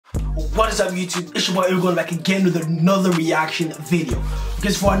What is up, YouTube? It's your boy going back again with another reaction video.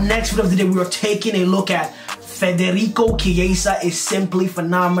 Because for our next video of the day, we are taking a look at Federico Chiesa is simply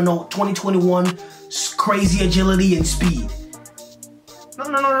phenomenal 2021 crazy agility and speed.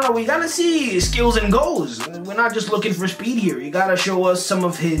 No. We gotta see skills and goals. We're not just looking for speed here. You gotta show us some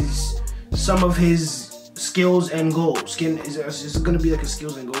of his skills and goals. Is it gonna be like a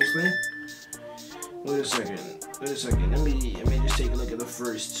skills and goals thing? Wait a second. Let me just take a look at the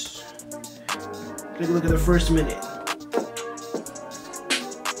first. Take a look at the first minute.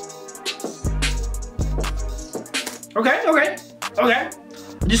 Okay.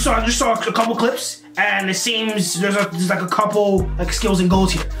 I just saw a couple clips, and it seems there's like a couple like skills and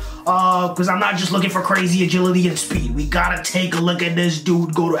goals here. Because I'm not just looking for crazy agility and speed. We gotta take a look at this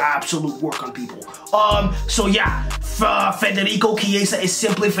dude go to absolute work on people. So yeah, Federico Chiesa is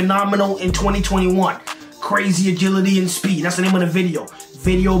simply phenomenal in 2021. Crazy agility and speed. That's the name of the video.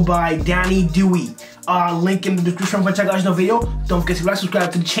 Video by DannyDwe. Link in the description for check out the video. Don't forget to like,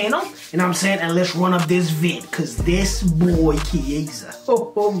 subscribe to the channel. You know what I'm saying? And let's run up this vid. Cause this boy Chiesa.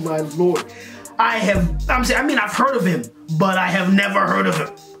 Oh my lord. I've heard of him, but I have never heard of him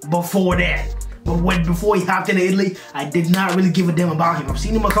before that. But before he hopped into Italy, I did not really give a damn about him. I've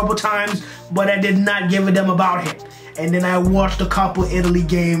seen him a couple times, but I did not give a damn about him. And then I watched a couple Italy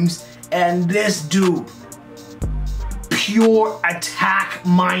games, and this dude, pure attack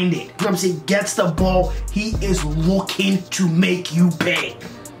minded. You know what I'm saying? Gets the ball, he is looking to make you pay.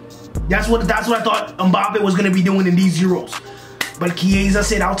 That's what I thought Mbappe was gonna be doing in these Euros. But Chiesa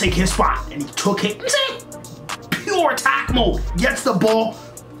said, I'll take his spot, and he took it. Pure attack mode. Gets the ball,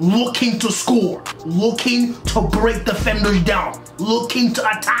 looking to score, looking to break defenders down, looking to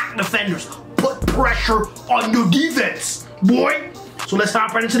attack defenders, put pressure on your defense, boy. So let's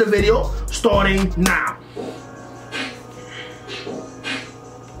hop right into the video, starting now.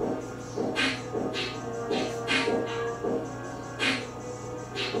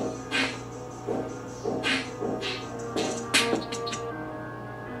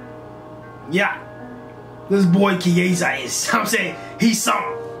 Yeah, this boy Chiesa is, I'm saying, he's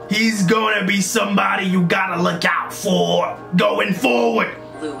something. He's gonna be somebody you gotta look out for going forward.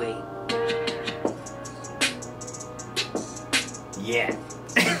 Louis. Yeah,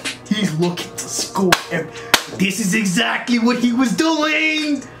 he's looking to score. And this is exactly what he was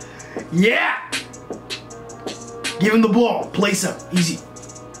doing. Yeah. Give him the ball, place him, easy.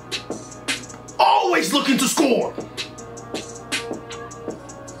 Always looking to score.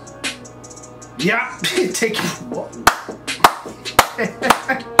 Yeah, take it. Look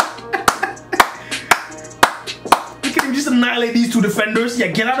at him just annihilate these two defenders. Yeah,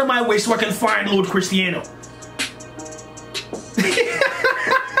 get out of my way so I can find Lord Cristiano.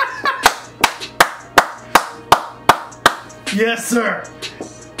 Yes, sir.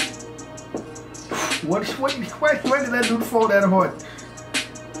 Why did that dude fall that hard?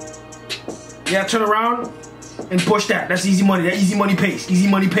 Yeah, turn around and push that. That's easy money. That easy money pace. Easy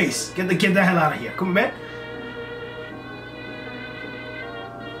money pace. Get the hell out of here. Come on, man.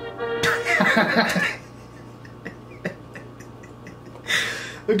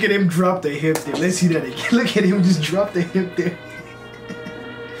 Look at him drop the hip there. Let's see that again. Look at him just drop the hip there.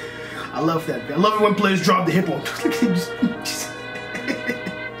 I love that, man. I love it when players drop the hip on. Look at him just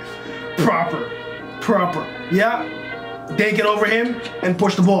proper. Yeah. Take it over him and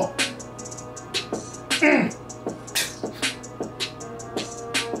push the ball.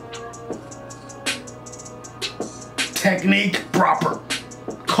 Technique proper.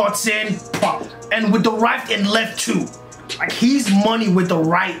 Cuts in proper. And with the right and left too. Like he's money with the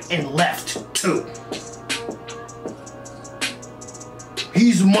right and left too.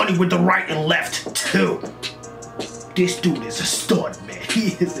 He's money with the right and left too. This dude is a stud, man.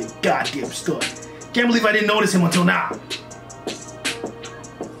 He is a goddamn stud. Can't believe I didn't notice him until now.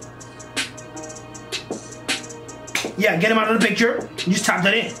 Yeah, get him out of the picture. You just tap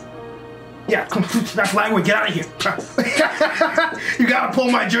that in. Yeah, that's language. Get out of here. You gotta pull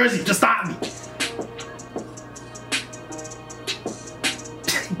my jersey to stop me.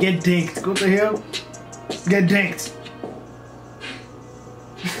 Get dinked. Go to hell. Get dinked.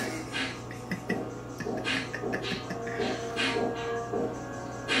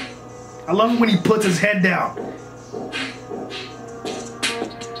 I love it when he puts his head down.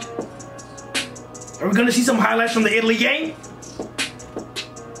 Are we gonna see some highlights from the Italy game?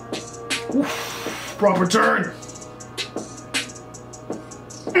 Oof, proper turn.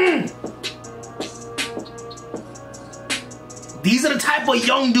 These are the type of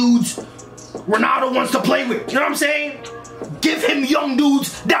young dudes Ronaldo wants to play with. You know what I'm saying? Give him young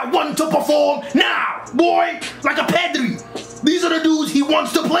dudes that want to perform now, boy. Like a Pedri. These are the dudes he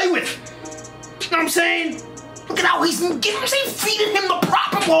wants to play with. what I'm saying? Look at how he's feeding him the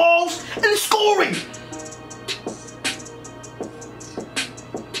proper balls and scoring.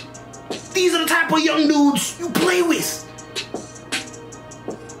 These are the type of young dudes you play with.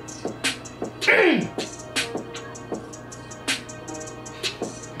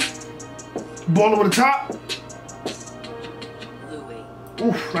 Ball over the top.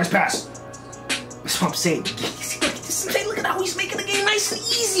 Oof, nice pass. That's what I'm saying. Look at how he's making the game nice and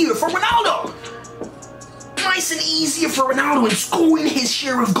easier for Ronaldo. Nice and easier for Ronaldo and scoring his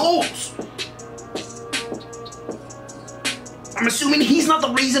share of goals. I'm assuming he's not the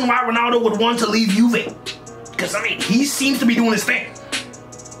reason why Ronaldo would want to leave Juve. Because, I mean, he seems to be doing his thing.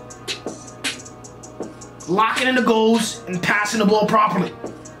 Locking in the goals and passing the ball properly.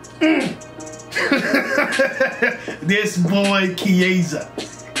 This boy Chiesa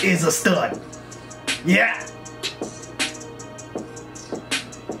is a stud. Yeah.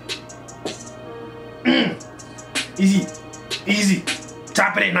 Easy. Easy.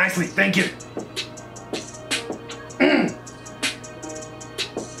 Tapping it nicely. Thank you.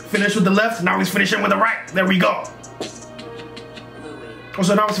 Finish with the left. Now he's finishing with the right. There we go. Oh,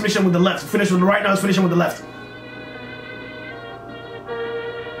 so now he's finishing with the left. Finish with the right. Now he's finishing with the left.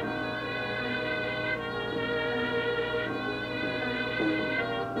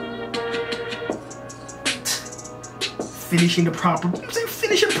 Finishing the proper.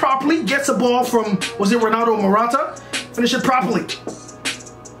 Finish it properly. Gets a ball from, was it Ronaldo Morata? Finish it properly.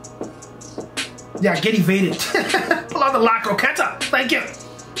 Yeah, get evaded. Pull out the La Croqueta. Thank you.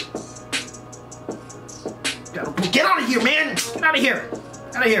 Get out of here, man. Get out of here.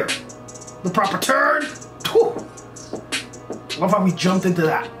 Out of here. The proper turn. Whew. Love how we jumped into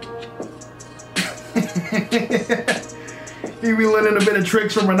that. Here we learning a bit of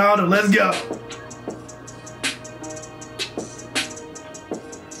tricks from Ronaldo. Let's go.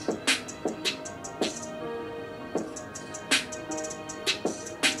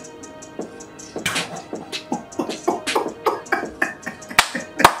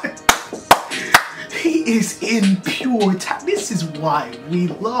 Is in pure time. This is why we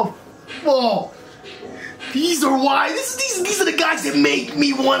love football. These are why. These are the guys that make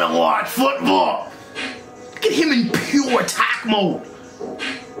me want to watch football. Look at him in pure attack mode.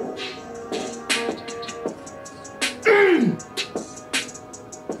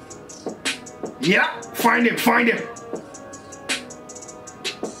 Yeah, find him, find him.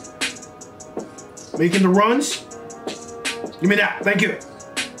 Making the runs. Give me that. Thank you.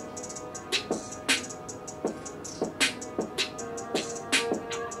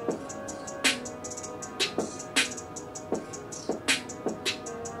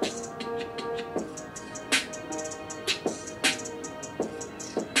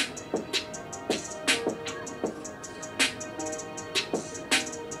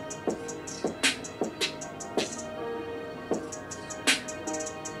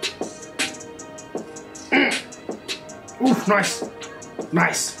 Oof, nice.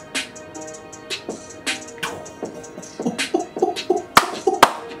 Nice.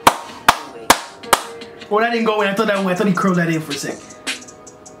 Oh, that didn't go in. I thought he curled that in for a sec.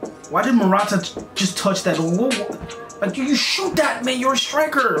 Why did Morata just touch that? Like, you shoot that, man. You're a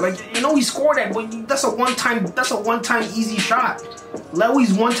striker. Like, you know he scored that, but that's a one-time easy shot.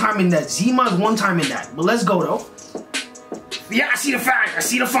 Lewy's one time in that. Zima's one time in that. But let's go though. Yeah, I see the fact. I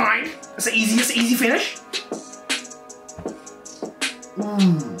see the find. That's an easy finish.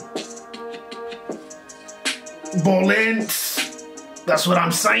 Ball in. That's what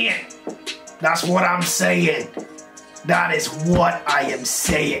I'm saying. That's what I'm saying. That is what I am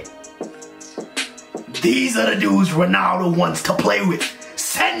saying. These are the dudes Ronaldo wants to play with.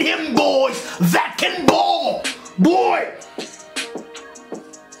 Send him boys that can ball. Boy.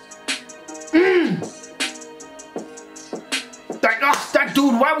 That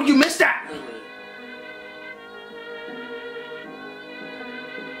dude, why would you miss that?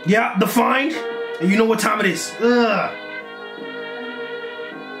 Yeah, the find. And you know what time it is.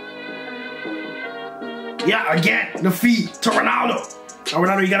 Yeah, again, the feed to Ronaldo. Oh,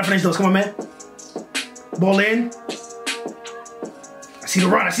 Ronaldo, you gotta finish those. Come on, man. Ball in. I see the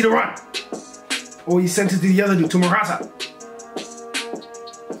run. I see the run. Oh, he sent it to the other dude, to Morata.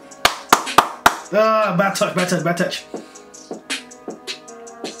 Bad touch, bad touch, bad touch.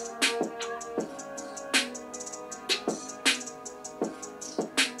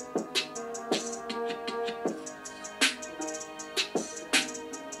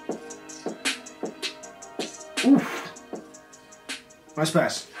 Oof. Nice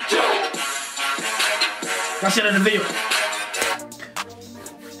pass. That's the end of the video.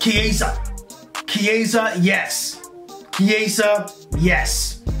 Chiesa, yes. Chiesa,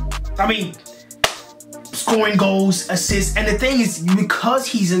 yes. I mean, scoring goals, assists, and the thing is, because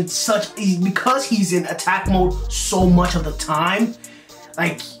he's in attack mode so much of the time,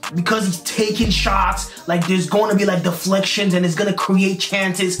 like, because he's taking shots, like, there's going to be, like, deflections, and it's going to create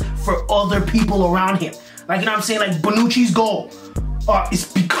chances for other people around him. Like, you know what I'm saying? Like, Bonucci's goal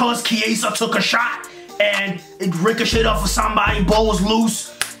is because Chiesa took a shot, and it ricocheted off of somebody, ball was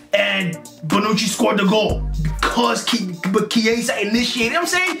loose, and Bonucci scored the goal. Because Chiesa initiated, you know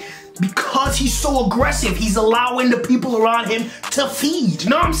what I'm saying? Because he's so aggressive, he's allowing the people around him to feed. You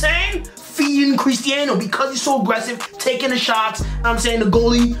know what I'm saying? Feeding Cristiano because he's so aggressive, taking the shots. I'm saying the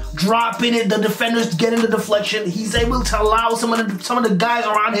goalie dropping it, the defenders getting the deflection. He's able to allow some of the guys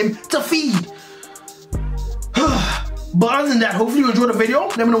around him to feed. But other than that, hopefully you enjoyed the video.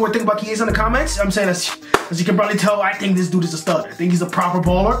 Let me know what you think about Chiesa in the comments. I'm saying, as you can probably tell, I think this dude is a stud. I think he's a proper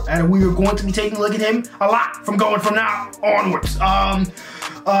baller, and we are going to be taking a look at him a lot from now onwards.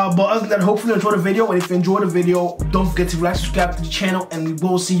 But other than that, hopefully you enjoyed the video. And if you enjoyed the video, don't forget to like, subscribe to the channel, and we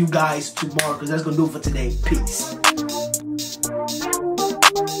will see you guys tomorrow, because that's gonna do it for today. Peace.